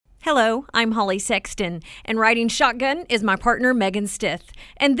Hello, I'm Holly Sexton, and riding shotgun is my partner, Megan Stith.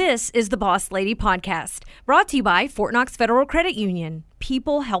 And this is the Boss Lady Podcast, brought to you by Fort Knox Federal Credit Union.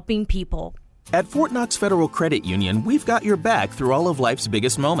 People helping people. At Fort Knox Federal Credit Union, we've got your back through all of life's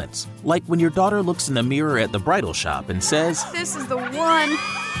biggest moments. Like when your daughter looks in the mirror at the bridal shop and says, "This is the one."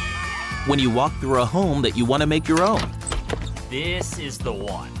 When you walk through a home that you want to make your own. "This is the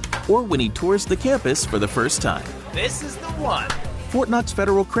one." Or when he tours the campus for the first time. "This is the one." Fort Knox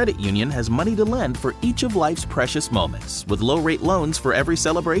Federal Credit Union has money to lend for each of life's precious moments, with low-rate loans for every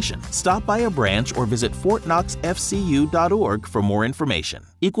celebration. Stop by a branch or visit fortknoxfcu.org for more information.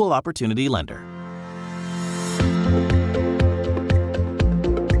 Equal Opportunity Lender.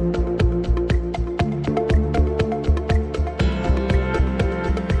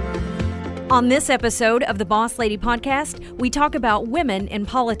 On this episode of the Boss Lady Podcast, we talk about women in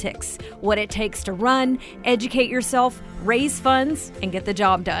politics, what it takes to run, educate yourself, raise funds, and get the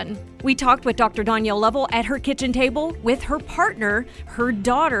job done. We talked with Dr. Danielle Lovell at her kitchen table with her partner, her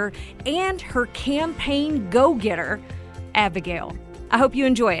daughter, and her campaign go-getter, Abigail. I hope you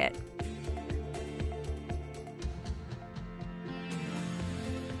enjoy it.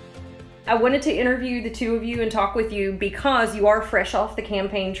 I wanted to interview the two of you and talk with you because you are fresh off the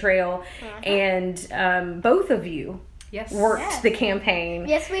campaign trail, and both of you worked the campaign.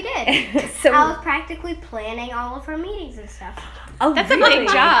 Yes, we did. So I was practically planning all of her meetings and stuff. Oh, That's really? a big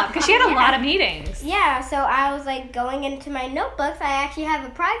job because she had a lot of meetings. Yeah, so I was like going into my notebooks. I actually have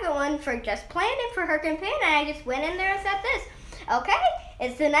a private one for just planning for her campaign, and I just went in there and said this. Okay,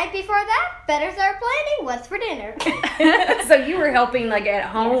 it's the night before that. Better start planning. What's for dinner? So you were helping like at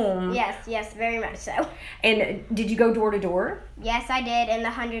home. Yes, very much so. And did you go door to door? Yes, I did in the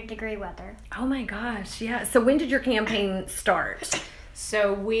 100-degree weather. Oh my gosh, yeah. So when did your campaign start?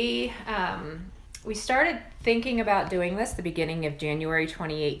 So we started thinking about doing this the beginning of January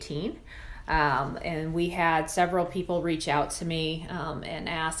 2018. And we had several people reach out to me and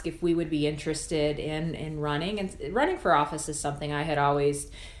ask if we would be interested in running. And running for office is something I had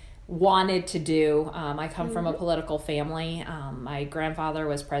always wanted to do. I come from a political family. My grandfather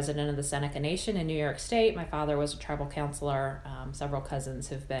was president of the Seneca Nation in New York State. My father was a tribal councilor. Several cousins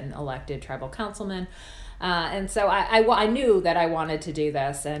have been elected tribal councilmen. And so I knew that I wanted to do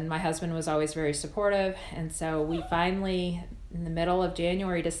this, and my husband was always very supportive. And so we finally, in the middle of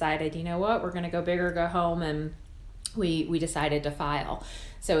January, decided, you know what, we're going to go big or go home, and we decided to file.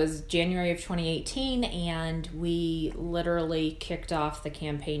 So it was January of 2018, and we literally kicked off the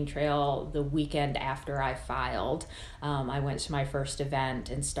campaign trail the weekend after I filed. I went to my first event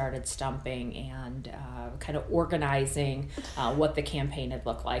and started stumping and kind of organizing what the campaign had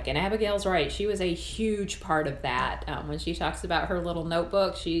looked like. And Abigail's right. She was a huge part of that. When she talks about her little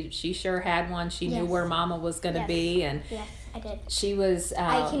notebook, she sure had one. She knew where Mama was going to be. And yes, I did. She was...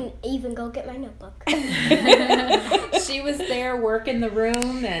 I can even go get my notebook. She was there working the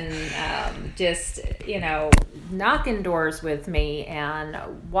room and just, knocking doors with me and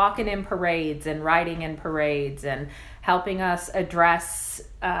walking in parades and riding in parades and helping us address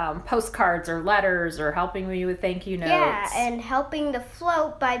postcards or letters or helping me with thank you notes. Yeah, and helping the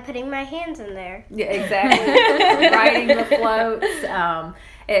float by putting my hands in there. Yeah, exactly. Riding the floats.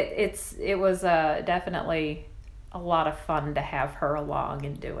 It was definitely a lot of fun to have her along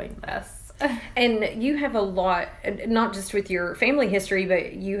in doing this. And you have a lot, not just with your family history,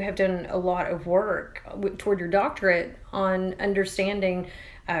 but you have done a lot of work toward your doctorate on understanding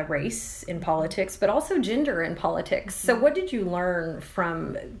race in politics, but also gender in politics. So what did you learn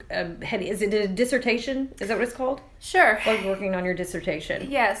from, is it a dissertation? Is that what it's called? Sure. Or working on your dissertation?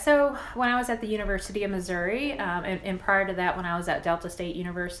 Yeah, so when I was at the University of Missouri, and prior to that when I was at Delta State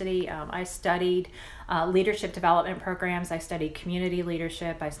University, I studied leadership development programs. I studied community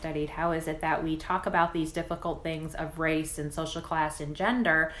leadership. I studied how is it that we talk about these difficult things of race and social class and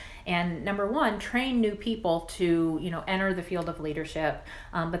gender, and number one, train new people to enter the field of leadership,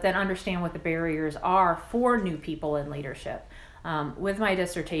 but then understand what the barriers are for new people in leadership. With my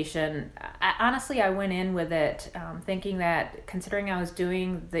dissertation, I went in with it thinking that, considering I was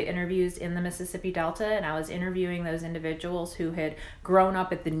doing the interviews in the Mississippi Delta and I was interviewing those individuals who had grown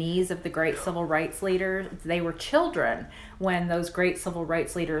up at the knees of the great civil rights leaders, they were children when those great civil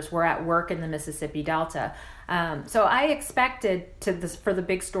rights leaders were at work in the Mississippi Delta. So I expected for the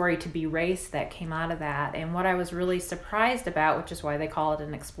big story to be race that came out of that. And what I was really surprised about, which is why they call it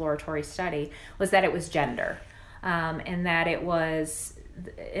an exploratory study, was that it was gender. And that it was,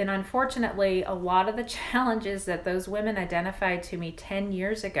 and unfortunately, a lot of the challenges that those women identified to me 10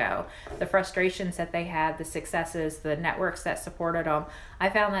 years ago, the frustrations that they had, the successes, the networks that supported them, I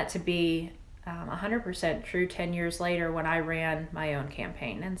found that to be 100% true 10 years later when I ran my own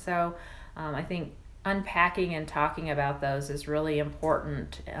campaign. And so I think unpacking and talking about those is really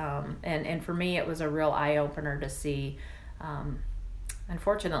important. And for me, it was a real eye-opener to see,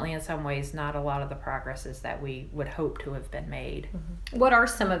 unfortunately, in some ways, not a lot of the progresses that we would hope to have been made. Mm-hmm. What are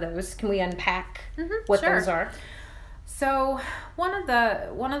some of those? Can we unpack what Sure. those are? So one of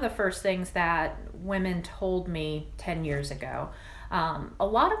the first things that women told me 10 years ago, a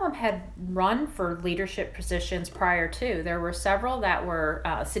lot of them had run for leadership positions prior to. There were several that were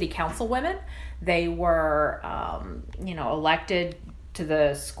city council women. They were, elected to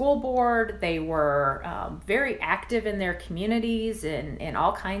the school board. They were very active in their communities in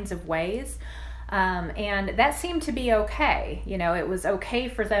all kinds of ways. And that seemed to be okay. It was okay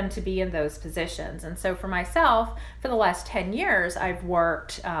for them to be in those positions. And so for myself, for the last 10 years, I've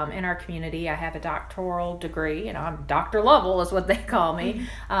worked in our community. I have a doctoral degree. I'm Dr. Lovell is what they call me.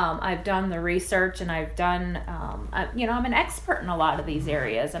 I've done the research, and I've done, I'm an expert in a lot of these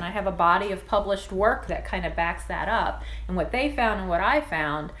areas, and I have a body of published work that kind of backs that up. And what they found and what I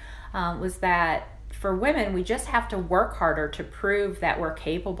found was that for women, we just have to work harder to prove that we're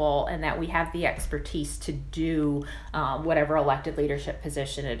capable and that we have the expertise to do whatever elected leadership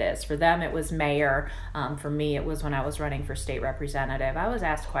position it is. For them, it was mayor. For me, it was when I was running for state representative. I was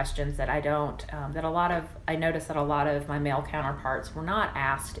asked questions that I noticed that a lot of my male counterparts were not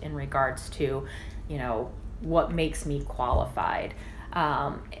asked in regards to, what makes me qualified.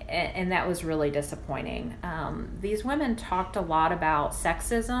 And that was really disappointing. These women talked a lot about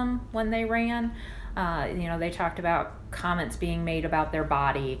sexism when they ran. They talked about comments being made about their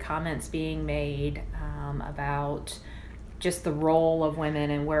body, comments being made about just the role of women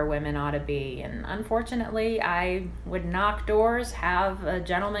and where women ought to be. And unfortunately, I would knock doors, have a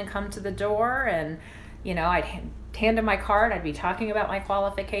gentleman come to the door, and, I'd hand him my card. I'd be talking about my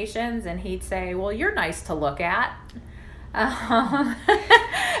qualifications, and he'd say, "Well, you're nice to look at."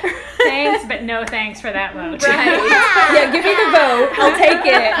 Thanks, but no thanks for that vote. Right. Yeah, give me the vote. I'll take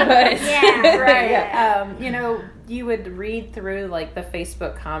it. But Yeah. Right. You would read through like the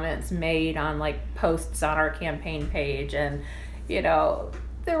Facebook comments made on like posts on our campaign page, and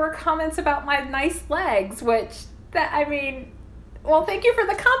there were comments about my nice legs, well, thank you for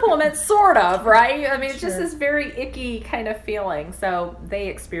the compliment, sort of, right? It's just this very icky kind of feeling. So they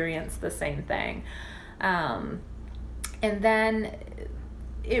experienced the same thing. And then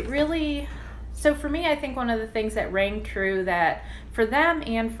it really, so for me, I think one of the things that rang true that for them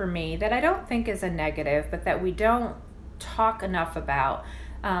and for me, that I don't think is a negative, but that we don't talk enough about,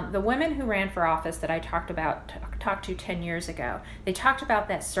 the women who ran for office that I talked to 10 years ago, they talked about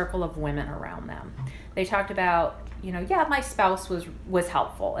that circle of women around them. They talked about, my spouse was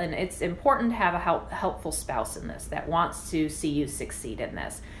helpful, and it's important to have a helpful spouse in this that wants to see you succeed in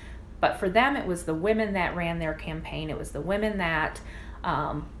this. But for them, it was the women that ran their campaign. It was the women that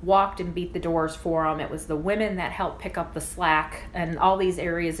walked and beat the doors for them. It was the women that helped pick up the slack in all these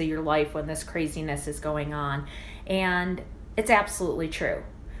areas of your life when this craziness is going on. And it's absolutely true.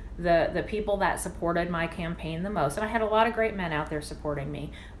 The people that supported my campaign the most, and I had a lot of great men out there supporting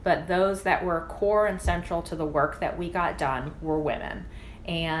me, but those that were core and central to the work that we got done were women.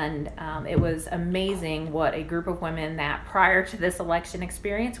 And it was amazing what a group of women that prior to this election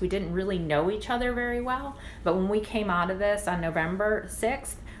experience, we didn't really know each other very well. But when we came out of this on November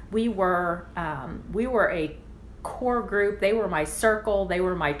 6th, we were a core group. They were my circle. They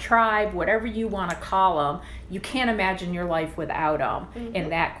were my tribe, whatever you want to call them. You can't imagine your life without them in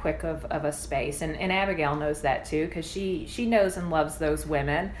that quick of a space. And Abigail knows that too, because she knows and loves those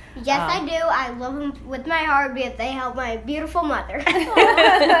women. Yes, I do. I love them with my heart because they help my beautiful mother.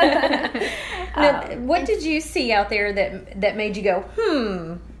 Now, what did you see out there that made you go,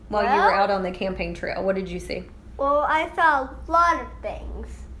 while you were out on the campaign trail? What did you see? Well, I saw a lot of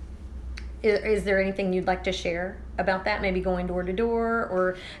things. Is there anything you'd like to share about that? Maybe going door to door,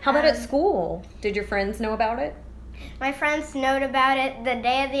 or how about at school? Did your friends know about it? My friends knowed about it the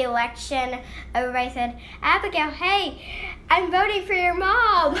day of the election. Everybody said, "Abigail, hey, I'm voting for your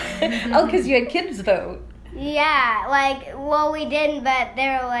mom." Oh, because you had kids vote. Yeah, we didn't, but they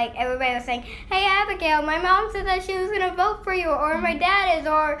were everybody was saying, "Hey, Abigail, my mom said that she was going to vote for you, or my dad is,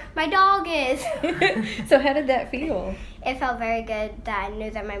 or my dog is." So how did that feel? It felt very good that I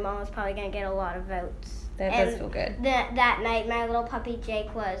knew that my mom was probably going to get a lot of votes. That does feel good. That night, my little puppy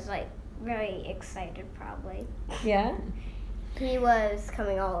Jake was, very excited, probably. Yeah? He was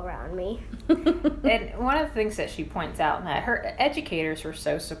coming all around me. And one of the things that she points out, that her educators were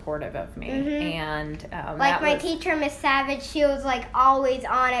so supportive of me. And like my teacher, Miss Savage, she was like always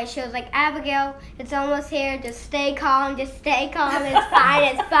on it. She was like, Abigail, it's almost here. Just stay calm. Just stay calm. It's fine.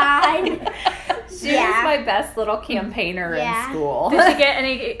 It's fine. She was my best little campaigner in school. Did you get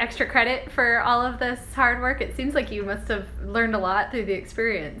any extra credit for all of this hard work? It seems like you must have learned a lot through the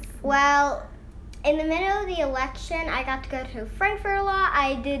experience. Well, in the middle of the election, I got to go to Frankfurt a lot.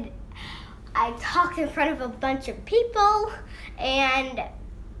 I talked in front of a bunch of people, and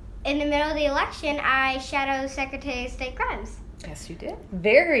in the middle of the election, I shadowed Secretary of State Grimes. Yes, you did.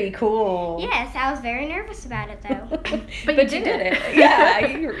 Very cool. Yes, I was very nervous about it, though. but you did it. Yeah,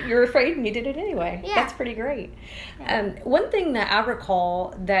 you're afraid and you did it anyway. Yeah. That's pretty great. Yeah. One thing that I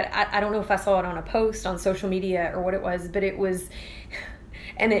recall that I don't know if I saw it on a post on social media or what it was, but it was...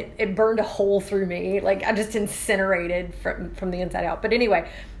 And it burned a hole through me. Like, I just incinerated from the inside out. But anyway,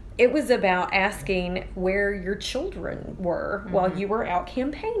 it was about asking where your children were while you were out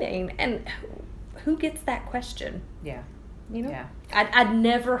campaigning. And who gets that question? Yeah. You know? Yeah. I'd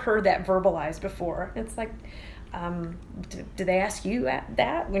never heard that verbalized before. It's like, do they ask you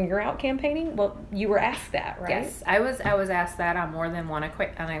that when you're out campaigning? Well, you were asked that, right? Yes, I was asked that on more than one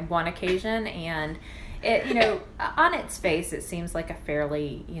occasion, and it, on its face, it seems like a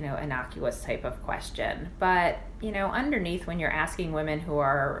fairly, innocuous type of question. But, underneath, when you're asking women who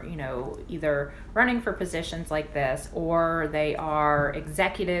are, either running for positions like this, or they are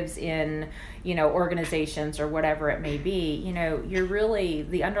executives in, organizations or whatever it may be, you're really,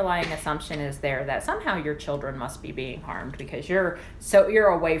 the underlying assumption is there that somehow your children must be being harmed because you're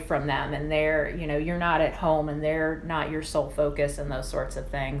away from them, and they're, you're not at home, and they're not your sole focus, and those sorts of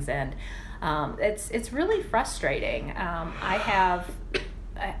things. And it's really frustrating. I have,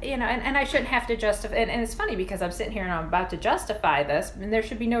 and I shouldn't have to justify, and it's funny because I'm sitting here and I'm about to justify this, and there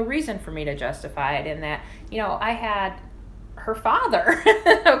should be no reason for me to justify it in that, I had her father,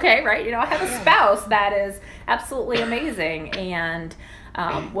 okay, right? I have a spouse that is absolutely amazing, and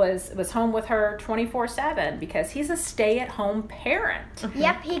was home with her 24/7 because he's a stay-at-home parent.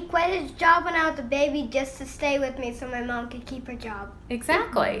 Yep, he quit his job when I was a baby just to stay with me so my mom could keep her job.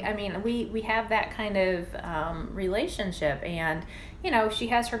 Exactly. I mean, we have that kind of relationship, and she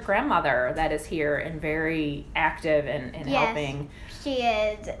has her grandmother that is here and very active in helping. She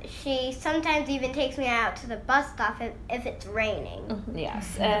is. She sometimes even takes me out to the bus stop if it's raining.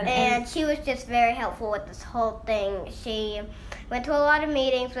 Yes. And she was just very helpful with this whole thing. She went to a lot of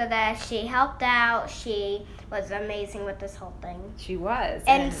meetings with us. She helped out. She was amazing with this whole thing. She was.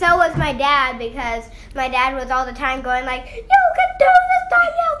 And so was my dad, because my dad was all the time going like, "You can do this,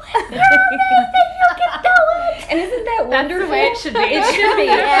 Danielle! You're amazing! You can do it!" And isn't that wonderful? That's the way it should be. It should be.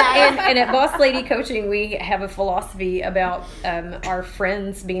 Yeah. And at Boss Lady Coaching, we have a philosophy about our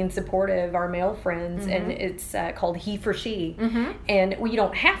friends being supportive, our male friends, and it's called he for she. And we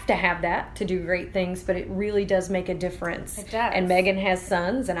don't have to have that to do great things, but it really does make a difference. It does. And Megan has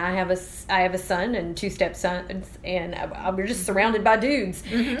sons, and I have a son and two stepsons, and we're just surrounded by dudes.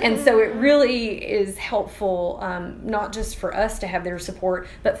 And so it really is helpful, not just for us to have their support,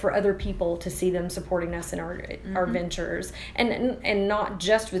 but for other people to see them supporting us in our ventures, and not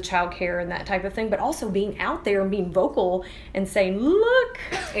just with childcare and that type of thing, but also being out there and being vocal and saying, look,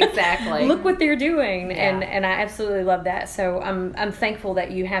 exactly, look what they're doing. Yeah. And I absolutely love that. So I'm thankful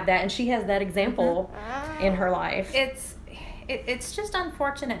that you have that, and she has that example in her life. It's just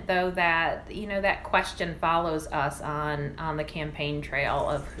unfortunate, though, that that question follows us on the campaign trail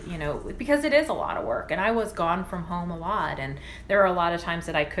of because it is a lot of work, and I was gone from home a lot, and there were a lot of times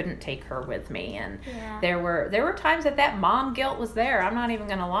that I couldn't take her with me, and there were times that mom guilt was there. I'm not even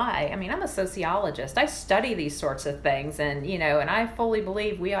gonna lie. I mean, I'm a sociologist. I study these sorts of things, and and I fully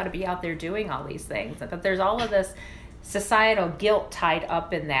believe we ought to be out there doing all these things, but there's all of this societal guilt tied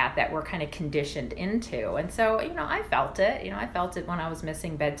up in that we're kind of conditioned into. And so, I felt it. I felt it when I was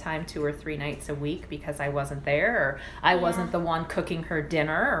missing bedtime 2 or 3 nights a week because I wasn't there, or I wasn't the one cooking her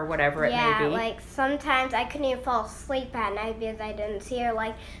dinner, or whatever it may be. Yeah, like sometimes I couldn't even fall asleep at night because I didn't see her.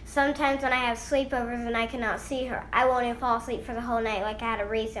 Like sometimes when I have sleepovers and I cannot see her, I won't even fall asleep for the whole night. Like I had a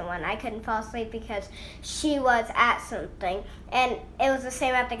recent one. I couldn't fall asleep because she was at something. And it was the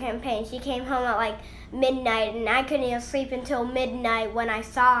same at the campaign. She came home at like midnight, and I couldn't even sleep until midnight when I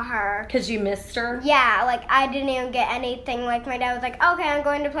saw her. Because you missed her? Yeah, like I didn't even get anything. Like my dad was like, okay, I'm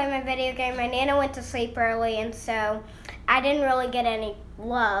going to play my video game. My Nana went to sleep early, and so I didn't really get any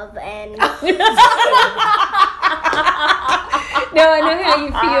love. And No, I know how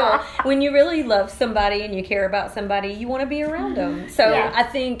you feel. When you really love somebody and you care about somebody, you want to be around them. So I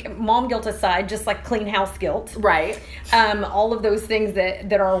think mom guilt aside, just like clean house guilt. Right. All of those things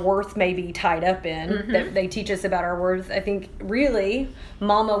that our worth may be tied up in, that they teach us about our worth. I think really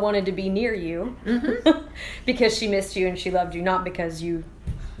mama wanted to be near you because she missed you and she loved you, not because you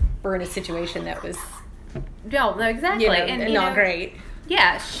were in a situation that was No, exactly. and not great.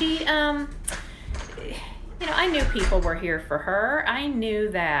 Yeah, she, I knew people were here for her. I knew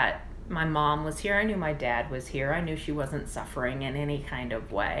that my mom was here. I knew my dad was here. I knew she wasn't suffering in any kind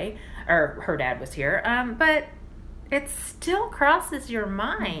of way, or her dad was here. But it still crosses your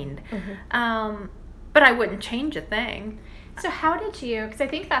mind. But I wouldn't change a thing. So how did you, because I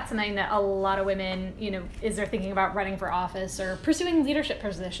think that's something that a lot of women, as they're thinking about running for office or pursuing leadership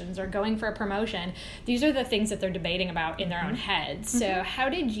positions or going for a promotion, these are the things that they're debating about in their own heads. So how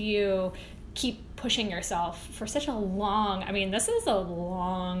did you keep pushing yourself for such a this is a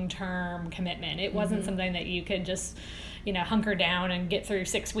long-term commitment. It wasn't something that you could just, hunker down and get through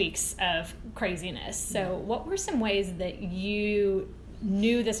 6 weeks of craziness. So what were some ways that you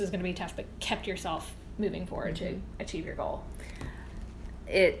knew this was going to be tough but kept yourself moving forward to achieve your goal?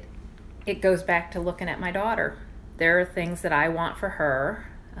 It goes back to looking at my daughter. There are things that I want for her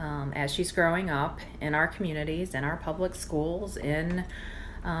as she's growing up in our communities, in our public schools, in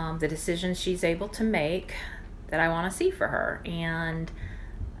the decisions she's able to make that I want to see for her. And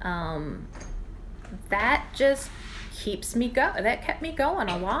that just keeps me going. That kept me going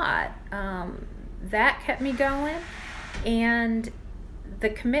a lot. That kept me going. And the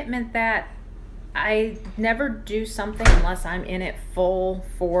commitment that I never do something unless I'm in it full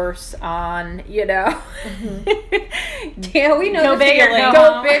force on, Yeah, we know go the big feeling.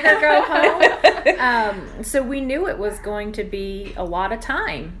 Go big or go home. So we knew it was going to be a lot of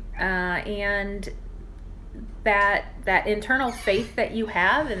time. And that internal faith that you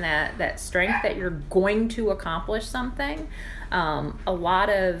have and that strength that you're going to accomplish something, a lot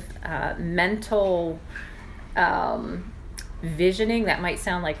of mental visioning that might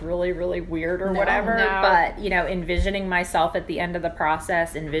sound like really, really weird or whatever, but envisioning myself at the end of the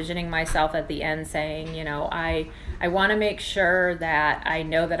process, envisioning myself at the end saying, I want to make sure that I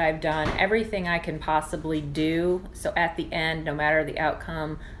know that I've done everything I can possibly do, so at the end, no matter the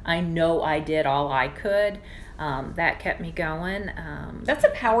outcome, I know I did all I could. That kept me going. That's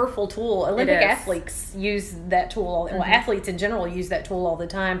a powerful tool. Olympic athletes use that tool. Well, athletes in general use that tool all the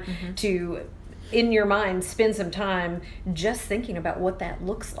time to, in your mind, spend some time just thinking about what that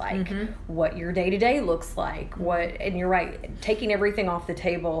looks like, what your day-to-day looks like, and you're right, taking everything off the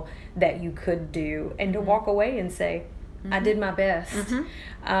table that you could do, and to walk away and say, I did my best.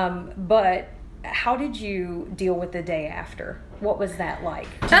 But how did you deal with the day after? What was that like?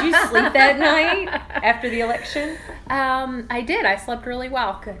 Did you sleep that night after the election? I did. I slept really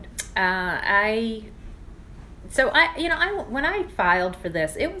well. Good. When I filed for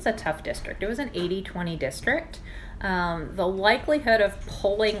this, it was a tough district. It was an 80-20 district. The likelihood of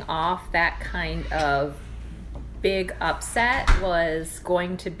pulling off that kind of big upset was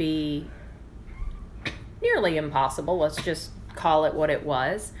going to be nearly impossible. Let's just call it what it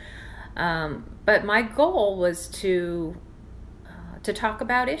was. But my goal was to talk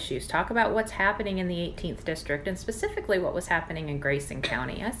about issues, talk about what's happening in the 18th district, and specifically what was happening in Grayson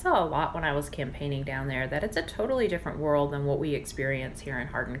County. I saw a lot when I was campaigning down there that it's a totally different world than what we experience here in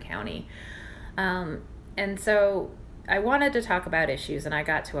Hardin County. And so I wanted to talk about issues, and I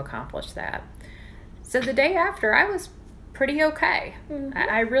got to accomplish that. So the day after, I was pretty okay.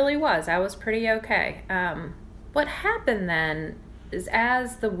 I really was. I was pretty okay. What happened then is,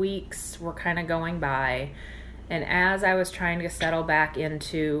 as the weeks were kind of going by, and as I was trying to settle back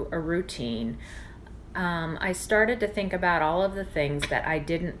into a routine, I started to think about all of the things that I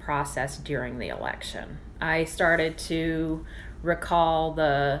didn't process during the election. I started to recall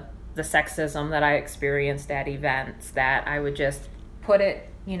the sexism that I experienced at events, that I would just put it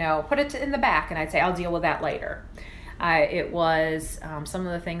in the back, and I'd say, I'll deal with that later. It was some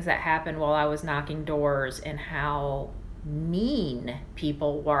of the things that happened while I was knocking doors, and how mean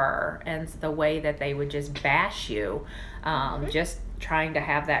people were, and the way that they would just bash you, just trying to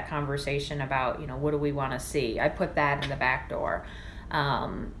have that conversation about, what do we want to see? I put that in the back door.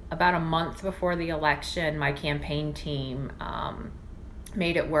 About a month before the election, my campaign team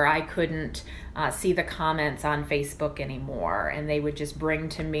made it where I couldn't see the comments on Facebook anymore, and they would just bring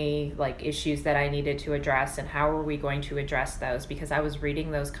to me like issues that I needed to address, and how are we going to address those, because I was reading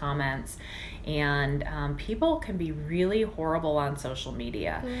those comments, and people can be really horrible on social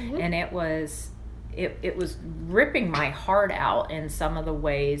media, and it was ripping my heart out in some of the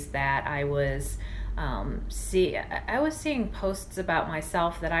ways that I was I was seeing posts about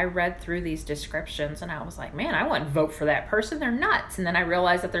myself that I read through these descriptions, and I was like, man, I wouldn't vote for that person. They're nuts. And then I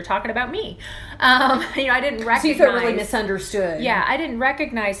realized that they're talking about me. I didn't recognize. So you felt really misunderstood. Yeah, I didn't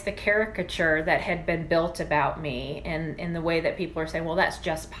recognize the caricature that had been built about me, and in the way that people are saying, well, that's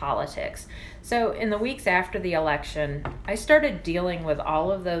just politics. So in the weeks after the election, I started dealing with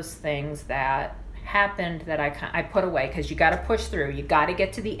all of those things that happened that I put away, because you got to push through, you got to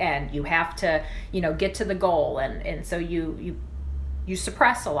get to the end, you have to get to the goal, and so you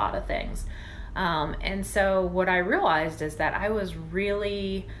suppress a lot of things, and so what I realized is that I was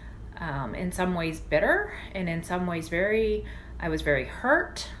really in some ways bitter, and in some ways I was very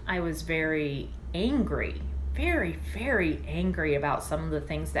hurt. I was very angry, very, very angry about some of the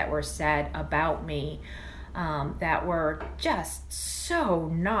things that were said about me, that were just so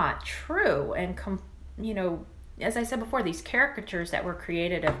not true. And, as I said before, these caricatures that were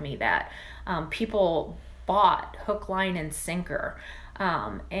created of me that people bought hook, line, and sinker.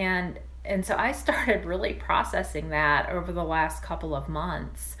 And so I started really processing that over the last couple of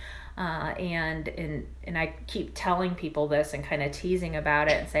months. And I keep telling people this and kind of teasing about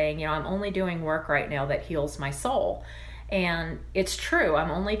it and saying, I'm only doing work right now that heals my soul. And it's true. I'm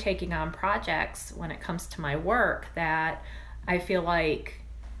only taking on projects when it comes to my work that I feel like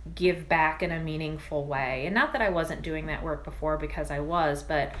give back in a meaningful way. And not that I wasn't doing that work before, because I was,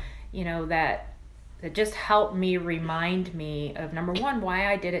 but that just helped me remind me of, number one,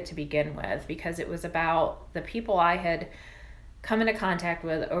 why I did it to begin with, because it was about the people I had come into contact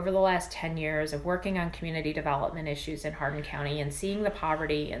with over the last 10 years of working on community development issues in Hardin County, and seeing the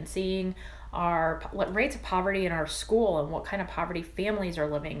poverty, and seeing what rates of poverty in our school, and what kind of poverty families are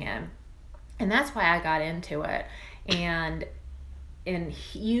living in. And that's why I got into it. And in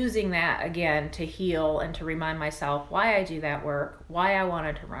using that again to heal and to remind myself why I do that work, why I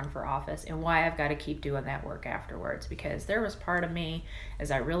wanted to run for office, and why I've got to keep doing that work afterwards. Because there was part of me, as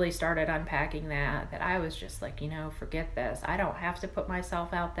I really started unpacking that I was just like, forget this. I don't have to put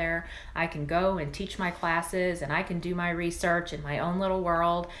myself out there. I can go and teach my classes, and I can do my research in my own little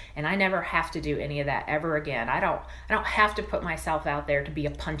world, and I never have to do any of that ever again. I don't have to put myself out there to be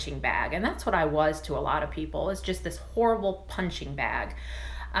a punching bag. And that's what I was to a lot of people, is just this horrible punching bag.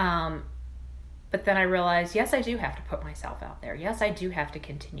 But then I realized, yes, I do have to put myself out there. Yes, I do have to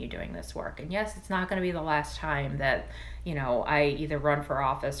continue doing this work. And yes, it's not going to be the last time that, I either run for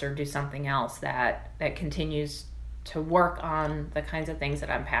office or do something else that continues to work on the kinds of things that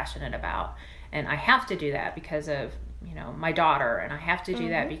I'm passionate about. And I have to do that because of, my daughter, and I have to do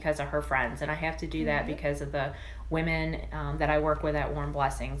that because of her friends, and I have to do that because of the women that I work with at Warm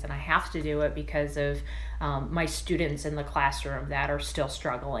Blessings, and I have to do it because of my students in the classroom that are still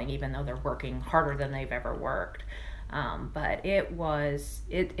struggling, even though they're working harder than they've ever worked. But it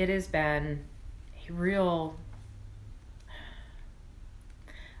has been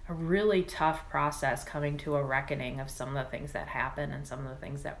a really tough process coming to a reckoning of some of the things that happened and some of the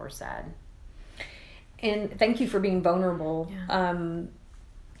things that were said. And thank you for being vulnerable. Yeah.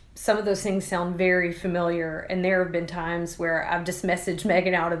 Some of those things sound very familiar, and there have been times where I've just messaged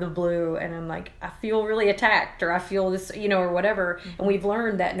Megan out of the blue, and I'm like, I feel really attacked, or I feel this, or whatever. Mm-hmm. And we've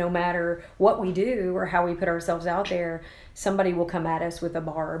learned that no matter what we do or how we put ourselves out there, somebody will come at us with a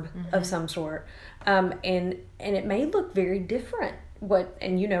barb of some sort. And it may look very different.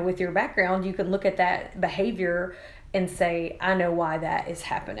 With your background, you can look at that behavior and say, I know why that is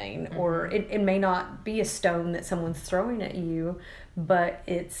happening. Mm-hmm. Or it may not be a stone that someone's throwing at you, but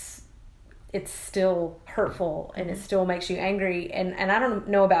it's still hurtful, and it still makes you angry. And I don't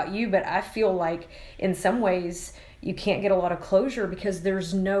know about you, but I feel like in some ways you can't get a lot of closure because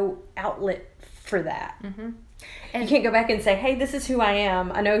there's no outlet for that. Mm-hmm. And you can't go back and say, hey, this is who I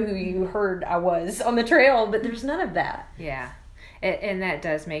am. I know who you heard I was on the trail, but there's none of that. Yeah. And that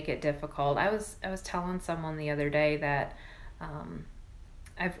does make it difficult. I was telling someone the other day that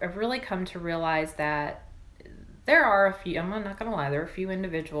I've really come to realize that there are a few, I'm not going to lie, there are a few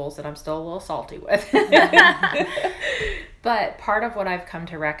individuals that I'm still a little salty with. But part of what I've come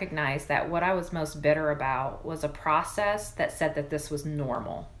to recognize, that what I was most bitter about was a process that said that this was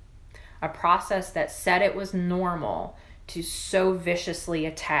normal. A process that said it was normal to so viciously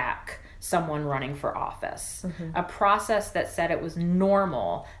attack someone running for office. Mm-hmm. A process that said it was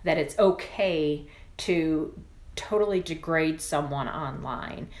normal, that it's okay to totally degrade someone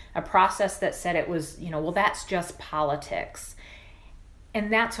online. A process that said it was, well, that's just politics.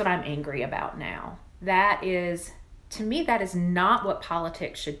 And that's what I'm angry about now. That is to me, that is not what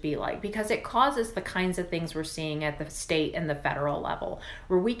politics should be like, because it causes the kinds of things we're seeing at the state and the federal level,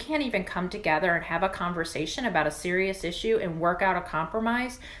 where we can't even come together and have a conversation about a serious issue and work out a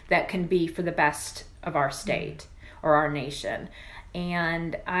compromise that can be for the best of our state or our nation.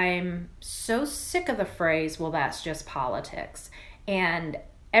 And I'm so sick of the phrase, well, that's just politics. And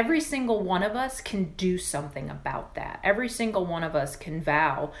every single one of us can do something about that. Every single one of us can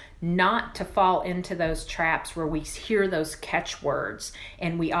vow not to fall into those traps where we hear those catchwords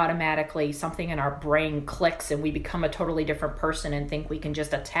and we automatically, something in our brain clicks and we become a totally different person and think we can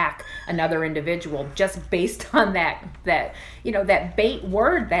just attack another individual just based on that bait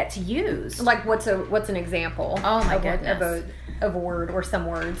word that's used. Like what's an example? Oh my goodness. Of a word or some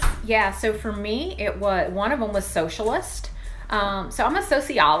words. Yeah, so for me, it was, one of them was socialist. So I'm a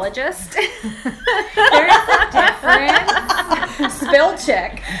sociologist. There is a difference. Spell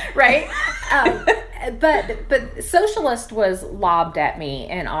check. Right? But socialist was lobbed at me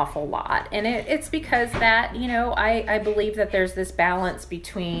an awful lot. And it's because that, I believe that there's this balance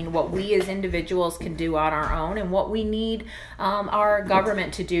between what we as individuals can do on our own and what we need our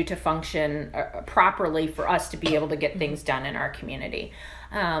government to do to function properly for us to be able to get things done in our community.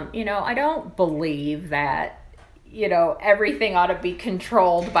 I don't believe that everything ought to be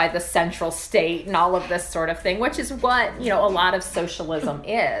controlled by the central state and all of this sort of thing, which is what, a lot of socialism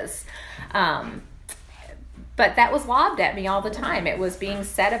is. But that was lobbed at me all the time. It was being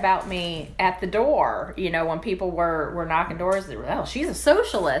said about me at the door, when people were knocking doors. They were, oh, she's a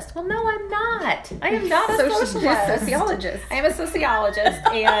socialist. Well, no, I'm not. I am not a sociologist. I am a sociologist.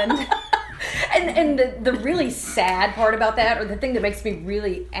 And and the really sad part about that, or the thing that makes me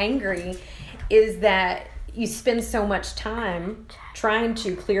really angry, is that you spend so much time trying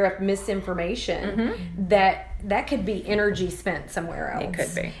to clear up misinformation that could be energy spent somewhere else. It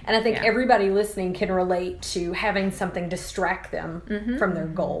could be. And I think everybody listening can relate to having something distract them from their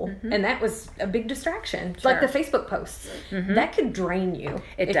goal. And that was a big distraction. Sure. Like the Facebook posts. That could drain you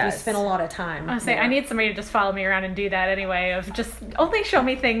if you spend a lot of time. I say I need somebody to just follow me around and do that anyway, of just only show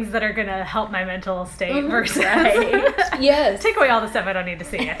me things that are going to help my mental state versus yes. take away all the stuff I don't need to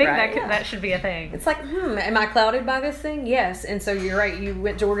see. I think that should be a thing. It's like, am I clouded by this thing? Yes. And so you're right, you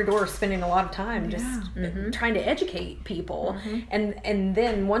went door to door spending a lot of time just trying to educate people. And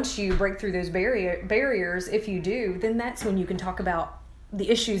then once you break through those barriers, if you do, then that's when you can talk about the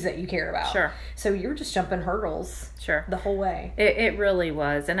issues that you care about. Sure. So you're just jumping hurdles the whole way. It really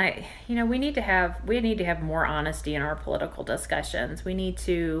was. And we need to have more honesty in our political discussions. We need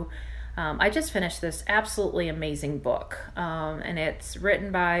to I just finished this absolutely amazing book, and it's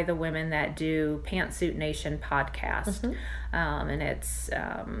written by the women that do Pantsuit Nation podcast, and it's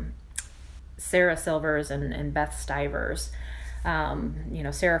Sarah Silvers and Beth Stivers,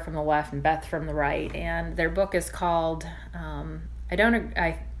 Sarah from the left and Beth from the right, and their book is called I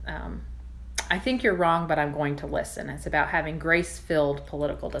Think You're Wrong, But I'm Going to Listen. It's about having grace-filled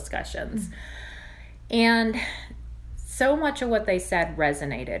political discussions. And so much of what they said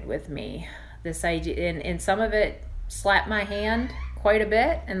resonated with me. This idea, and some of it slapped my hand quite a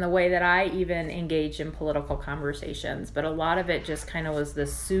bit in the way that I even engage in political conversations. But a lot of it just kind of was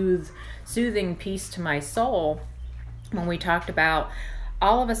this soothing piece to my soul when we talked about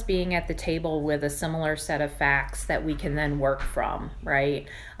all of us being at the table with a similar set of facts that we can then work from, right?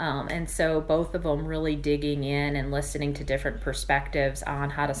 And so both of them really digging in and listening to different perspectives on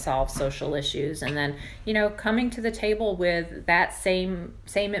how to solve social issues, and then, coming to the table with that same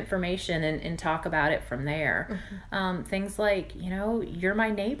information and talk about it from there. Things like, you're my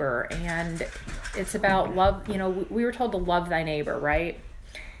neighbor, and it's about love. We were told to love thy neighbor, right?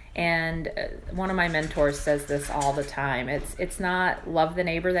 And one of my mentors says this all the time. It's not love the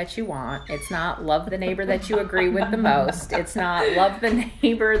neighbor that you want. It's not love the neighbor that you agree with the most. It's not love the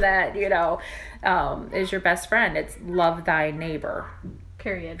neighbor that, is your best friend. It's love thy neighbor.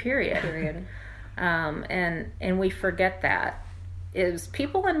 Period. And we forget that. It was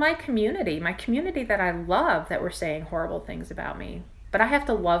people in my community that I love, that were saying horrible things about me. But I have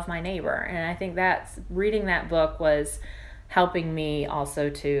to love my neighbor. And I think reading that book was helping me also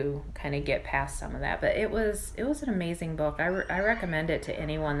to kind of get past some of that. But it was an amazing book. I recommend it to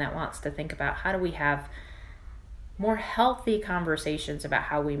anyone that wants to think about how do we have more healthy conversations about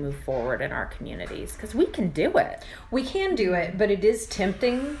how we move forward in our communities, because we can do it. We can do it, but it is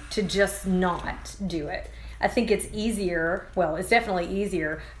tempting to just not do it. I think it's easier. Well, it's definitely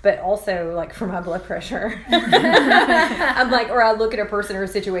easier, but also like for my blood pressure, I'm like, or I look at a person or a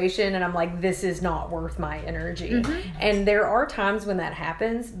situation and I'm like, this is not worth my energy. And there are times when that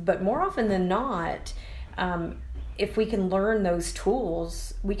happens, but more often than not, if we can learn those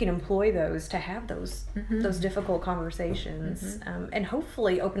tools, we can employ those to have those difficult conversations, and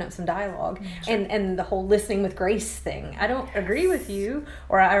hopefully open up some dialogue. And the whole listening with grace thing. I don't agree with you,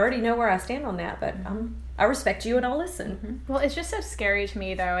 or I already know where I stand on that, but I respect you and I'll listen. Well, it's just so scary to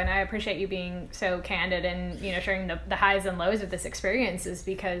me, though, and I appreciate you being so candid and, sharing the highs and lows of this experience, is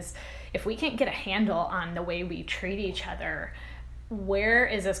because if we can't get a handle on the way we treat each other, where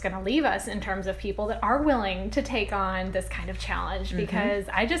is this going to leave us in terms of people that are willing to take on this kind of challenge? Because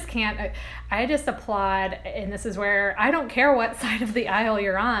I just applaud, and this is where I don't care what side of the aisle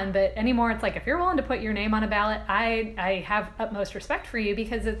you're on, but anymore it's like, if you're willing to put your name on a ballot, I have utmost respect for you,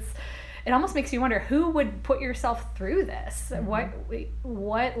 because it almost makes you wonder, who would put yourself through this?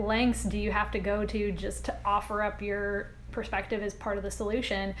 What lengths do you have to go to just to offer up your perspective as part of the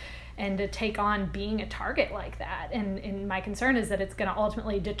solution, and to take on being a target like that? And my concern is that it's going to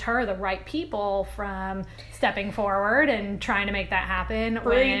ultimately deter the right people from stepping forward and trying to make that happen.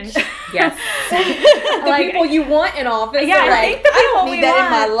 Preach. Yes. The people you want in office. Yeah, I think the people I don't we need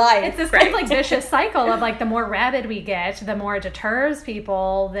that want. in my life. It's this kind of like vicious cycle of like, the more rabid we get, the more it deters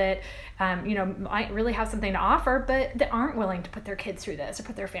people that might really have something to offer, but that aren't willing to put their kids through this or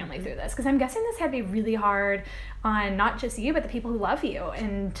put their family through this. Because I'm guessing this had to be really hard on not just you, but the people who love you,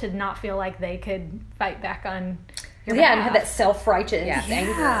 and to not feel like they could fight back on your behalf. And have that self-righteous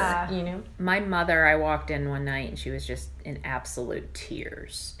anger. My mother, I walked in one night and she was just in absolute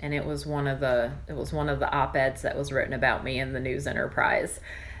tears, and it was one of the op-eds that was written about me in the News Enterprise,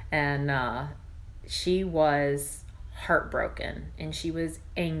 and she was heartbroken, and she was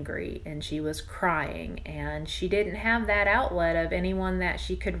angry, and she was crying, and she didn't have that outlet of anyone that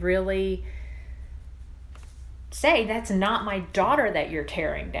she could really say, that's not my daughter that you're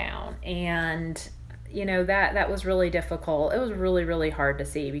tearing down. And that was really difficult. It was really, really hard to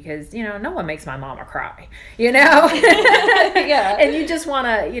see, because no one makes my mama cry, Yeah. And you just want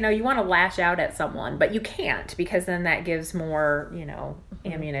to you want to lash out at someone, but you can't, because then that gives more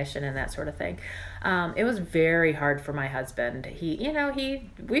ammunition and that sort of thing. It was very hard for my husband.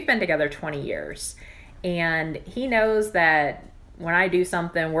 We've been together 20 years, and he knows that when I do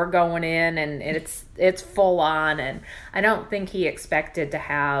something, we're going in and it's full on. And I don't think he expected to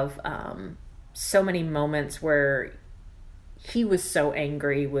have so many moments where he was so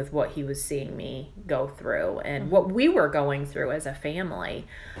angry with what he was seeing me go through and what we were going through as a family.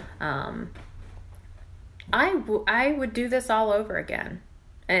 I would do this all over again.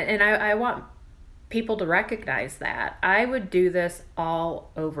 And I want people to recognize that. I would do this all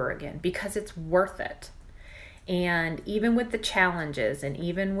over again, because it's worth it. And even with the challenges, and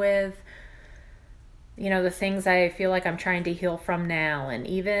even with, the things I feel like I'm trying to heal from now, and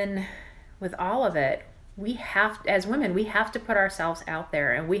even with all of it, as women, we have to put ourselves out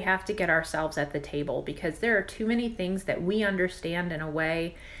there, and we have to get ourselves at the table, because there are too many things that we understand in a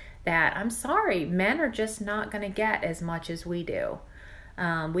way that, I'm sorry, men are just not going to get as much as we do.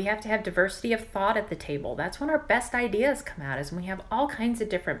 We have to have diversity of thought at the table. That's when our best ideas come out, is when we have all kinds of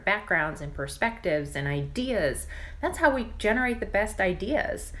different backgrounds and perspectives and ideas. That's how we generate the best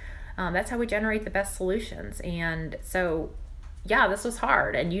ideas. That's how we generate the best solutions. And so, yeah, this was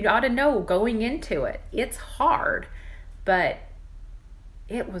hard. And you ought to know going into it, it's hard, but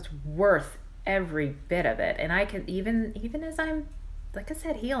it was worth every bit of it. And I can, even as I'm, like I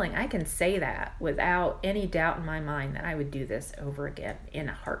said, healing, I can say that without any doubt in my mind that I would do this over again in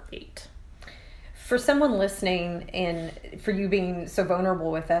a heartbeat. For someone listening, and for you being so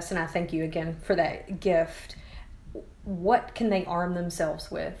vulnerable with us, and I thank you again for that gift, what can they arm themselves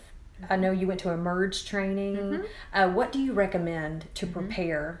with? I know you went to Emerge training. What do you recommend to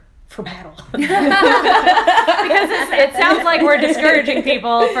prepare for battle? Because it sounds like we're discouraging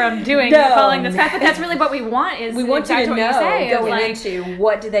people from following this path, but that's really what we want. We want you to know going into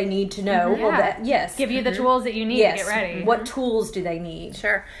what do they need to know. Yeah. Well, give you the tools that you need to get ready. What tools do they need?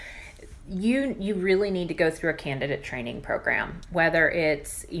 Sure. You really need to go through a candidate training program, whether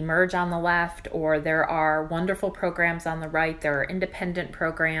it's Emerge on the left, or there are wonderful programs on the right. There are independent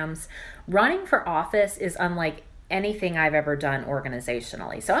programs. Running for office is unlike anything I've ever done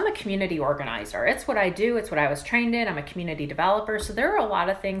organizationally. So I'm a community organizer. It's what I do. It's what I was trained in. I'm a community developer. So there are a lot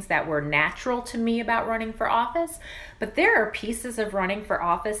of things that were natural to me about running for office, but there are pieces of running for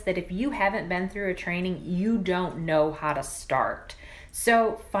office that if you haven't been through a training, you don't know how to start.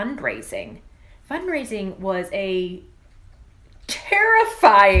 So fundraising was a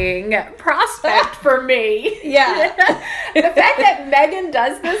terrifying prospect for me. Yeah. The fact that Megan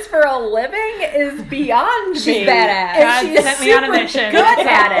does this for a living is beyond She's me. badass. And God she's sent me on a super mission. good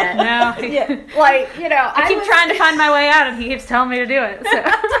at it. No. Yeah, like, I keep trying to find my way out, and he keeps telling me to do it. So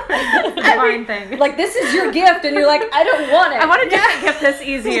it's a fine thing. Like, this is your gift, and you're like, I don't want it. I want to just get this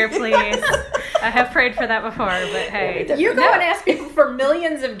easier, please. I have prayed for that before, but hey. You go and ask people for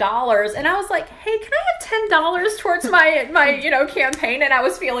millions of dollars, and I was like, hey, can I have $10 towards my campaign? And I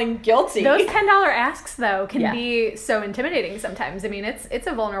was feeling guilty. Those $10 asks, though, can be so intimidating sometimes. I mean, it's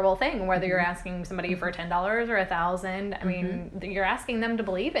a vulnerable thing, whether you're asking somebody for $10 or $1,000. I mean, you're asking them to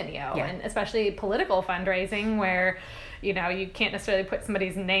believe in you, and especially political fundraising where, you can't necessarily put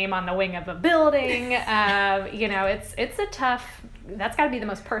somebody's name on the wing of a building. It's a tough. That's got to be the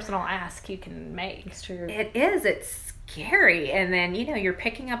most personal ask you can make. It's true. It is. It's scary. And then, you're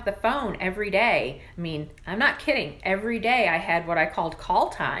picking up the phone every day. I mean, I'm not kidding. Every day I had what I called call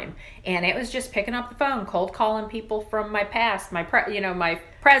time. And it was just picking up the phone, cold calling people from my past, my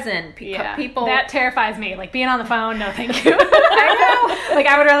present, people. That terrifies me. Like, being on the phone, no thank you. I know. Like,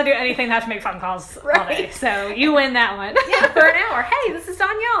 I would rather do anything not to make phone calls all day. So you win that one. Yeah, for an hour. Hey, this is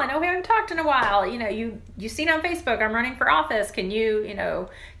Danielle. I know we haven't talked in a while. You've seen on Facebook I'm running for office. Can you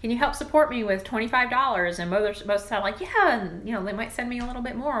help support me with $25? And most of the time, like, yeah, and they might send me a little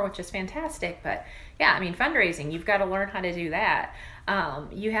bit more, which is fantastic. But yeah, I mean, fundraising, you've got to learn how to do that.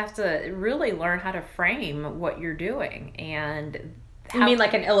 You have to really learn how to frame what you're doing. And you mean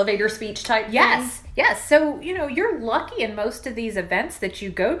like an elevator speech type thing? Yes. So, you're lucky in most of these events that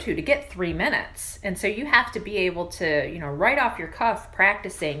you go to get 3 minutes. And so you have to be able to, right off your cuff,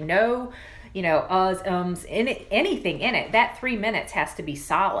 practicing, anything in it. That 3 minutes has to be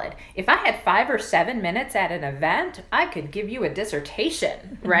solid. If I had 5 or 7 minutes at an event, I could give you a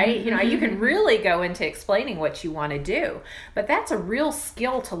dissertation, right? You can really go into explaining what you want to do. But that's a real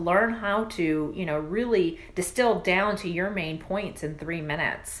skill to learn how to, really distill down to your main points in 3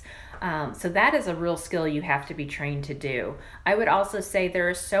 minutes. So that is a real skill you have to be trained to do. I would also say there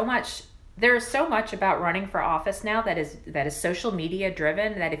is so much about running for office now that is social media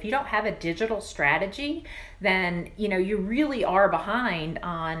driven, that if you don't have a digital strategy, then you really are behind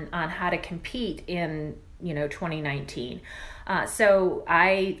on how to compete in 2019. So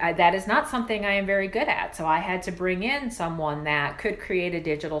I that is not something I am very good at. So I had to bring in someone that could create a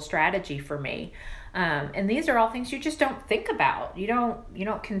digital strategy for me. And these are all things you just don't think about. You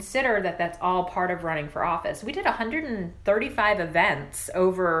don't consider that that's all part of running for office. We did 135 events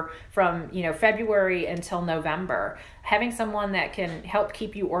over from February until November. Having someone that can help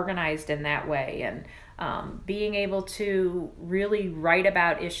keep you organized in that way, and being able to really write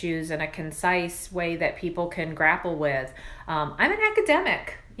about issues in a concise way that people can grapple with. I'm an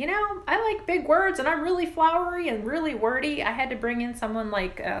academic. I like big words, and I'm really flowery and really wordy. I had to bring in someone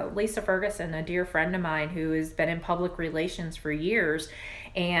like Lisa Ferguson, a dear friend of mine who has been in public relations for years.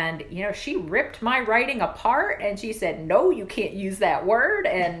 And, she ripped my writing apart, and she said, no, you can't use that word,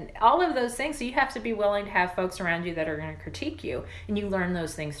 and all of those things. So you have to be willing to have folks around you that are going to critique you, and you learn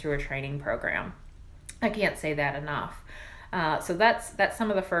those things through a training program. I can't say that enough. So that's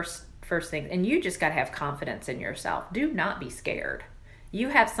some of the first things. And you just got to have confidence in yourself. Do not be scared. You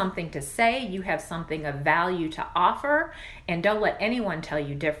have something to say, you have something of value to offer, and don't let anyone tell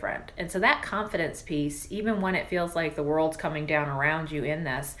you different. And so that confidence piece, even when it feels like the world's coming down around you in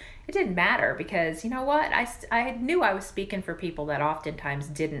this, it didn't matter, because you know what? I knew I was speaking for people that oftentimes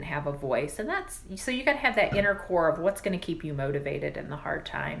didn't have a voice. And so you got to have that inner core of what's going to keep you motivated in the hard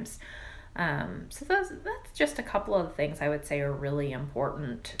times. So that's just a couple of things I would say are really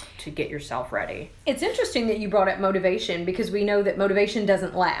important to get yourself ready. It's interesting that you brought up motivation, because we know that motivation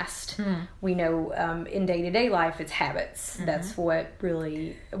doesn't last. We know in day-to-day life it's habits. That's what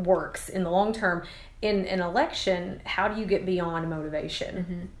really works in the long term. In an election, how do you get beyond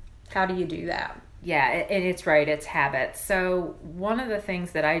motivation? How do you do that? Yeah, and it's right. It's habits. So one of the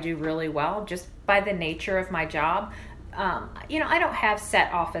things that I do really well, just by the nature of my job, I don't have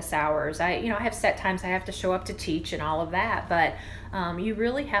set office hours. I have set times I have to show up to teach and all of that. But you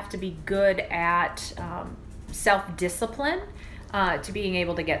really have to be good at self-discipline to being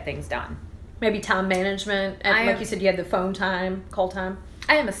able to get things done. Maybe time management. Like you said, you had the phone time, call time.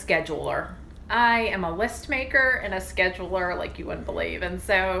 I am a scheduler. I am a list maker and a scheduler like you wouldn't believe. And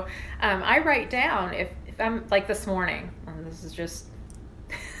so I write down if I'm like this morning, and this is just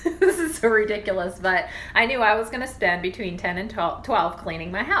this is so ridiculous, but I knew I was going to spend between 10 and 12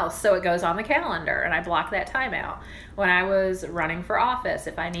 cleaning my house. So it goes on the calendar, and I block that time out. When I was running for office,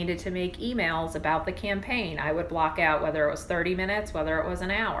 if I needed to make emails about the campaign, I would block out whether it was 30 minutes, whether it was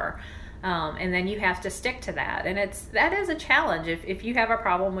an hour. And then you have to stick to that. And that is a challenge. If you have a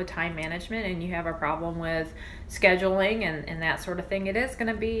problem with time management and you have a problem with scheduling and that sort of thing, it's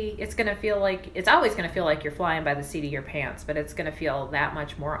always going to feel like you're flying by the seat of your pants, but it's going to feel that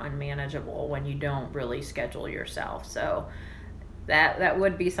much more unmanageable when you don't really schedule yourself. So that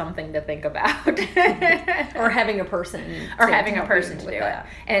would be something to think about. Or having a person to do it.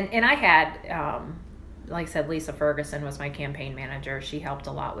 And I had, like I said, Lisa Ferguson was my campaign manager. She helped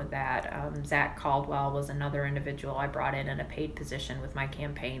a lot with that. Zach Caldwell was another individual I brought in a paid position with my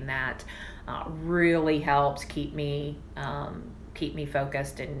campaign that really helped keep me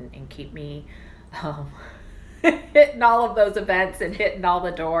focused and keep me hitting all of those events and hitting all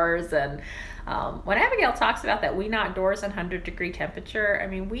the doors. And when Abigail talks about that, we knock doors in 100-degree temperature. I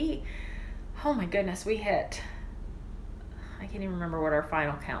mean, we hit, I can't even remember what our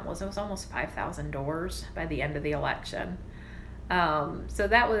final count was. It was almost 5,000 doors by the end of the election. So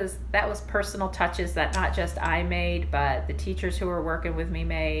that was personal touches that not just I made, but the teachers who were working with me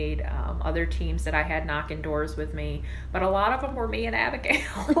made, other teams that I had knocking doors with me, but a lot of them were me and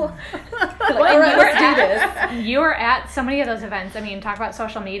Abigail. You were at so many of those events. I mean, talk about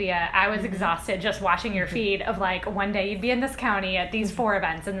social media. I was exhausted just watching your feed of like, one day you'd be in this county at these 4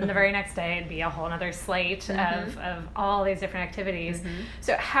 events, and then the very next day it'd be a whole other slate of all these different activities.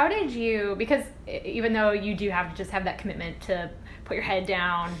 So how did you, because even though you do have to just have that commitment to put your head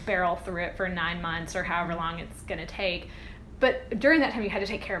down, barrel through it for 9 months or however long it's going to take, but during that time you had to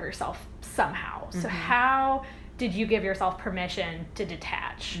take care of yourself somehow. So how did you give yourself permission to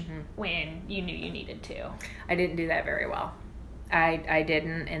detach when you knew you needed to? I didn't do that very well. I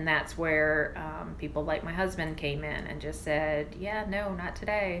didn't, and that's where people like my husband came in and just said, "Yeah, no, not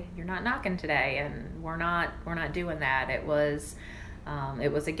today. You're not knocking today, and we're not doing that." It was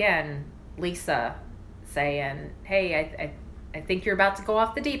again Lisa saying, "Hey, I think you're about to go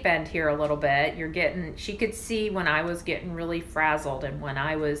off the deep end here a little bit. She could see when I was getting really frazzled and when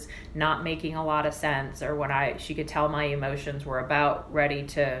I was not making a lot of sense, or when she could tell my emotions were about ready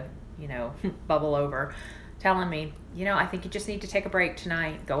to, bubble over, telling me, I think you just need to take a break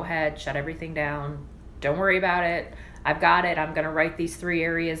tonight. Go ahead, shut everything down. Don't worry about it. I've got it. I'm going to write these 3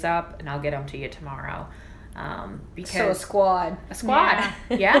 areas up and I'll get them to you tomorrow." So a squad.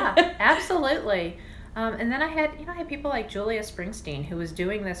 Yeah, absolutely. And then I had people like Julia Springsteen, who was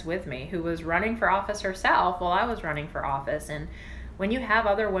doing this with me, who was running for office herself while I was running for office. And when you have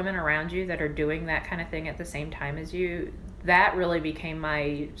other women around you that are doing that kind of thing at the same time as you, that really became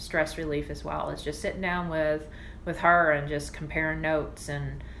my stress relief as well. It's just sitting down with her and just comparing notes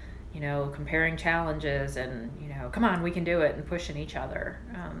and, comparing challenges and, come on, we can do it, and pushing each other.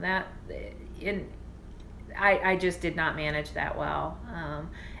 I just did not manage that well.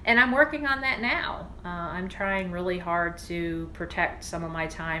 And I'm working on that now. I'm trying really hard to protect some of my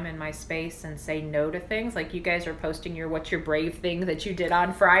time and my space and say no to things. Like, you guys are posting what's your brave thing that you did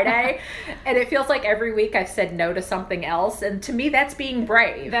on Friday. And it feels like every week I've said no to something else. And to me, that's being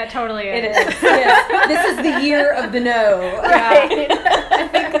brave. That totally is. It is. Yes. This is the year of the no. Right. I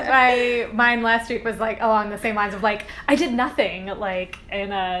think mine last week was like along the same lines of like, I did nothing. Like,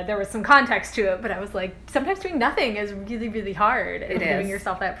 and there was some context to it, but I was like, sometimes doing nothing is really, really hard. It is. Giving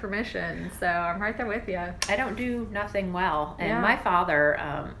yourself that permission. So I'm right there with you. I don't do nothing well. And my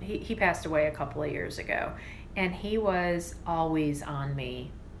father, he passed away a couple of years ago, and he was always on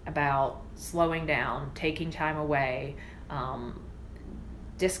me about slowing down, taking time away,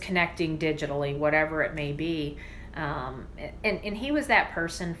 disconnecting digitally, whatever it may be. And he was that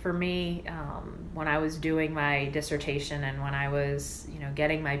person for me when I was doing my dissertation and when I was,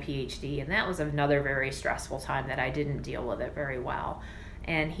 getting my PhD. And that was another very stressful time that I didn't deal with it very well.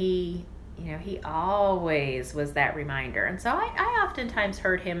 And he always was that reminder. And so I oftentimes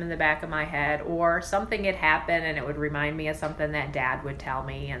heard him in the back of my head, or something had happened and it would remind me of something that Dad would tell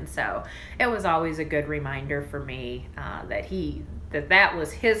me. And so it was always a good reminder for me that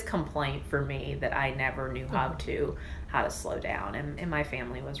was his complaint for me, that I never knew how to slow down. And my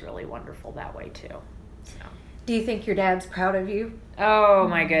family was really wonderful that way too. So. Do you think your dad's proud of you? Oh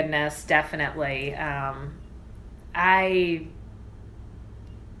my goodness, definitely. I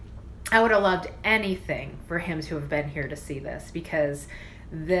would have loved anything for him to have been here to see this, because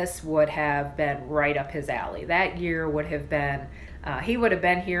this would have been right up his alley. That year would have been, he would have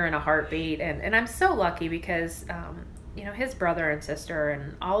been here in a heartbeat. And I'm so lucky because, his brother and sister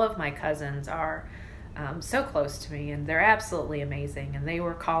and all of my cousins are so close to me, and they're absolutely amazing. And they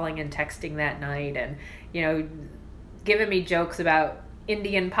were calling and texting that night and, giving me jokes about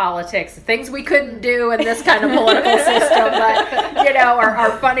Indian politics, things we couldn't do in this kind of political system, but,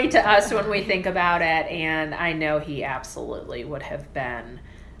 are funny to us when we think about it. And I know he absolutely would have been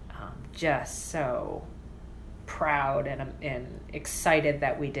just so proud and excited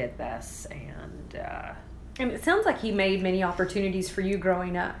that we did this. And it sounds like he made many opportunities for you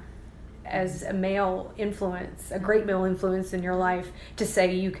growing up as a male influence, a great male influence in your life, to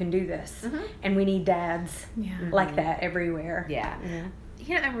say you can do this. And we need dads like that everywhere. Yeah.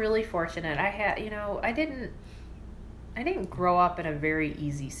 I'm really fortunate. I had, I didn't grow up in a very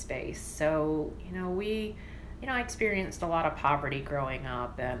easy space. So, I experienced a lot of poverty growing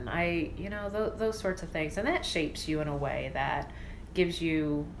up, and those sorts of things. And that shapes you in a way that gives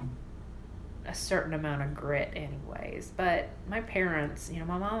you a certain amount of grit anyways. But my parents,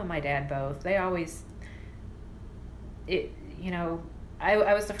 my mom and my dad both, they always, I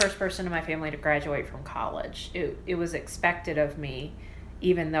was the first person in my family to graduate from college. It was expected of me,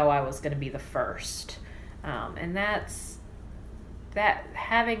 even though I was going to be the first. And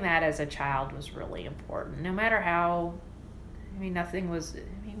having that as a child was really important. No matter how, we had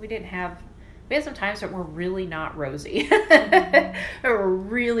some times that were really not rosy. They were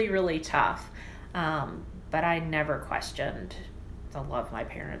really, really tough. But I never questioned the love my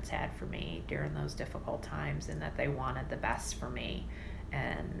parents had for me during those difficult times, and that they wanted the best for me.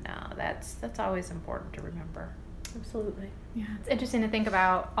 And that's always important to remember. Absolutely. Yeah, it's interesting to think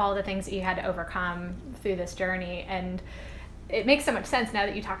about all the things that you had to overcome through this journey, and it makes so much sense now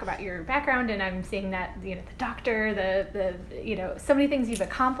that you talk about your background, and I'm seeing that, the doctor, the so many things you've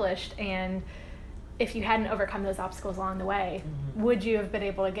accomplished. And if you hadn't overcome those obstacles along the way, would you have been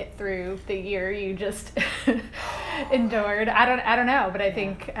able to get through the year you just endured? I don't know, but I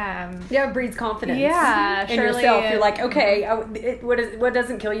think it breeds confidence. Yeah, in yourself. You're like, okay, what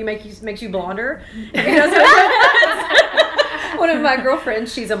doesn't kill you makes you blonder. One of my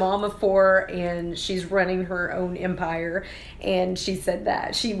girlfriends, she's a mom of 4, and she's running her own empire. And she said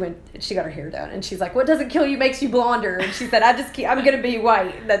that she got her hair done, and she's like, "What doesn't kill you makes you blonder." And she said, I'm going to be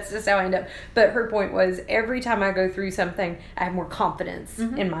white. That's just how I end up. But her point was, every time I go through something, I have more confidence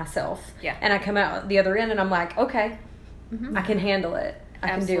in myself. Yeah. And I come out the other end, and I'm like, okay, I can handle it. I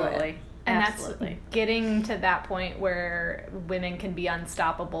can do it. And Absolutely. That's getting to that point where women can be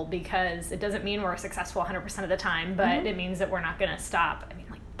unstoppable, because it doesn't mean we're successful 100% of the time, but it means that we're not going to stop. I mean,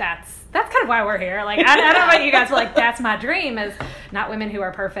 like, that's kind of why we're here. Like, I don't know about you guys, but like, that's my dream, is not women who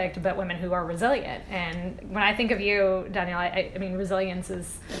are perfect, but women who are resilient. And when I think of you, Danielle, I mean, resilience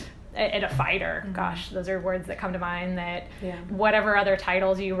is, and a fighter, gosh, those are words that come to mind, that whatever other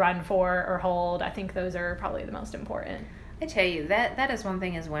titles you run for or hold, I think those are probably the most important. I tell you, that is one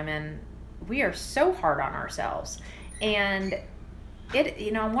thing as women, we are so hard on ourselves. And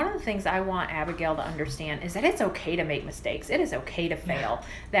one of the things I want Abigail to understand is that it's okay to make mistakes. It is okay to fail.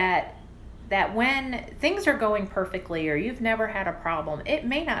 That when things are going perfectly, or you've never had a problem, it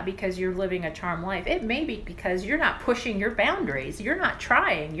may not be because you're living a charmed life. It may be because you're not pushing your boundaries. You're not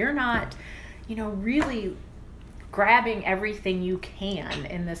trying. You're not, really grabbing everything you can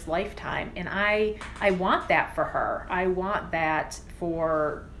in this lifetime. And I want that for her. I want that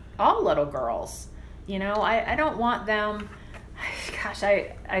for all little girls. I don't want them, gosh,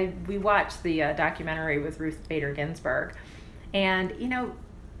 we watched the documentary with Ruth Bader Ginsburg, and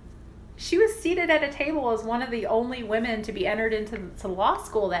she was seated at a table as one of the only women to be entered into law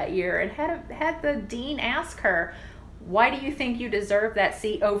school that year, and had the dean ask her, "Why do you think you deserve that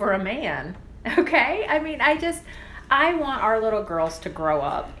seat over a man?" Okay? I mean, I want our little girls to grow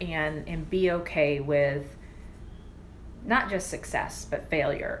up and be okay with not just success, but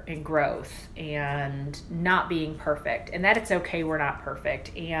failure and growth, and not being perfect, and that it's okay we're not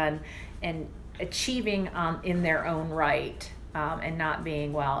perfect, and achieving in their own right, and not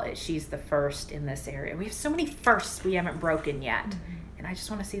being, she's the first in this area. We have so many firsts we haven't broken yet, and I just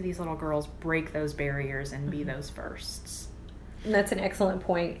want to see these little girls break those barriers and be those firsts. And that's an excellent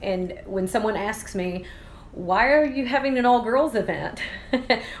point. And when someone asks me, why are you having an all-girls event?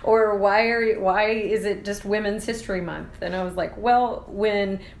 Or why is it just Women's History Month? And I was like, well,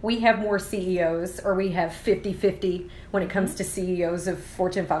 when we have more CEOs, or we have 50-50 when it comes to CEOs of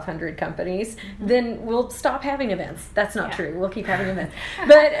Fortune 500 companies, then we'll stop having events. That's not true. We'll keep having events.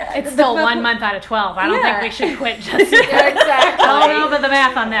 But it's still 1 month out of 12. I don't think we should quit just yet. Exactly. I don't know about the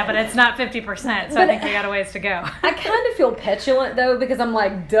math on that, but it's not 50%, so I think we got a ways to go. I kind of feel petulant, though, because I'm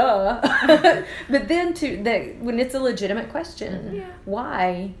like, duh. But then, when it's a legitimate question,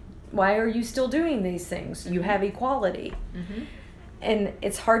 why are you still doing these things? You have equality. And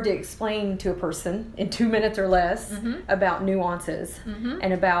it's hard to explain to a person in 2 minutes or less about nuances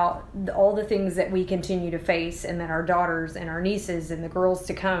and about all the things that we continue to face, and that our daughters and our nieces and the girls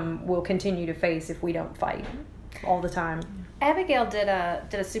to come will continue to face if we don't fight all the time. Abigail did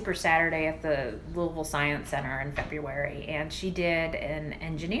a Super Saturday at the Louisville Science Center in February, and she did an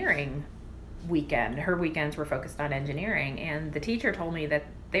engineering weekend. Her weekends were focused on engineering, and the teacher told me that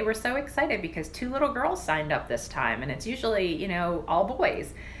they were so excited because 2 little girls signed up this time, and it's usually, all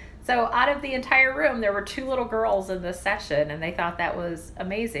boys. So out of the entire room, there were 2 little girls in this session, and they thought that was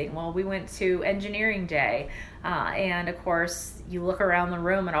amazing. Well, we went to Engineering Day, and of course, you look around the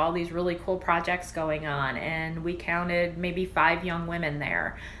room at all these really cool projects going on, and we counted maybe 5 young women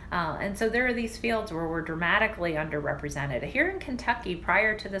there. And so there are these fields where we're dramatically underrepresented. Here in Kentucky,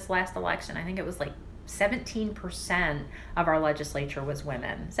 prior to this last election, I think it was like 17% of our legislature was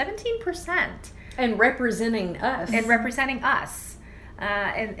women. 17%. And representing us.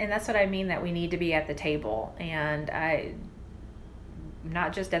 And that's what I mean, that we need to be at the table. And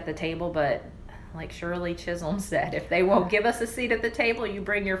not just at the table, but like Shirley Chisholm said, if they won't give us a seat at the table, you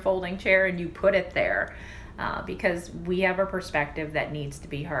bring your folding chair and you put it there. Because we have a perspective that needs to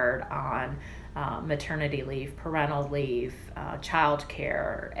be heard on maternity leave, parental leave, child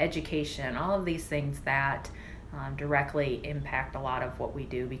care, education, all of these things that directly impact a lot of what we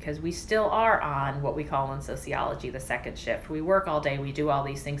do, because we still are on what we call in sociology the second shift. We work all day, we do all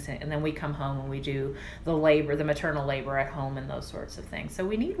these things, and then we come home and we do the maternal labor at home and those sorts of things. So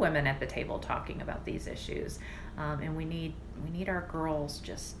we need women at the table talking about these issues, and we need our girls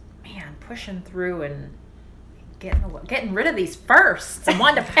just, pushing through and getting rid of these firsts and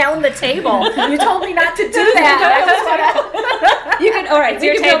wanting to pound the table. You told me not to do that. You can, all right, so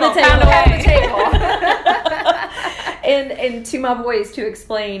you can pound the table. And to my boys, to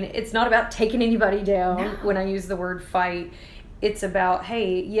explain, it's not about taking anybody down when I use the word fight. It's about,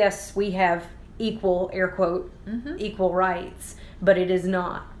 hey, yes, we have equal, air quote, equal rights, but it is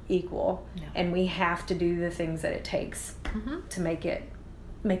not equal. No. And we have to do the things that it takes to make it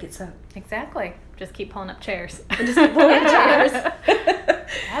so. Exactly. Just keep pulling up chairs.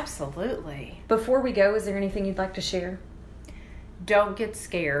 Absolutely. Before we go, is there anything you'd like to share? Don't get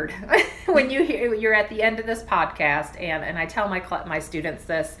scared when you're at the end of this podcast, and I tell my students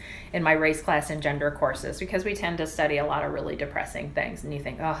this in my race, class, and gender courses, because we tend to study a lot of really depressing things, and you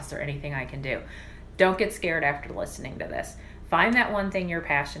think, is there anything I can do? Don't get scared after listening to this. Find that one thing you're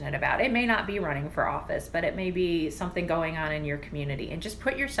passionate about. It may not be running for office, but it may be something going on in your community. And just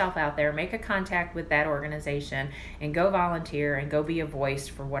put yourself out there, make a contact with that organization, and go volunteer and go be a voice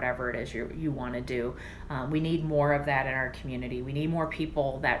for whatever it is you want to do. We need more of that in our community. We need more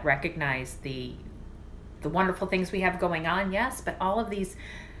people that recognize the wonderful things we have going on, yes, but all of these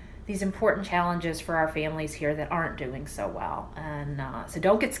important challenges for our families here that aren't doing so well. And so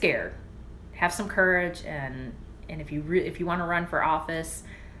don't get scared. Have some courage, and if you want to run for office,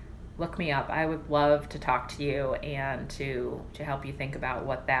 look me up. I would love to talk to you and to help you think about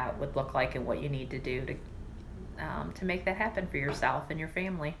what that would look like and what you need to do to make that happen for yourself and your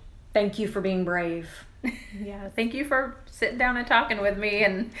family. Thank you for being brave. Yeah, thank you for sitting down and talking with me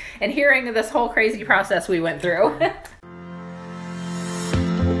and hearing this whole crazy process we went through.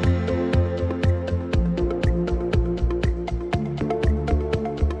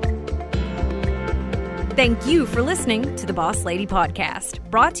 Thank you for listening to the Boss Lady Podcast,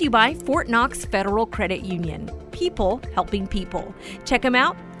 brought to you by Fort Knox Federal Credit Union. People helping people. Check them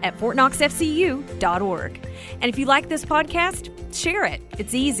out at fortknoxfcu.org. And if you like this podcast, share it.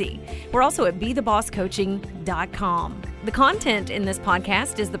 It's easy. We're also at BeTheBossCoaching.com. The content in this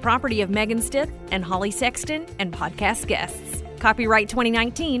podcast is the property of Megan Stith and Holly Sexton and podcast guests. Copyright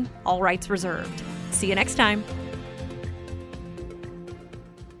 2019, all rights reserved. See you next time.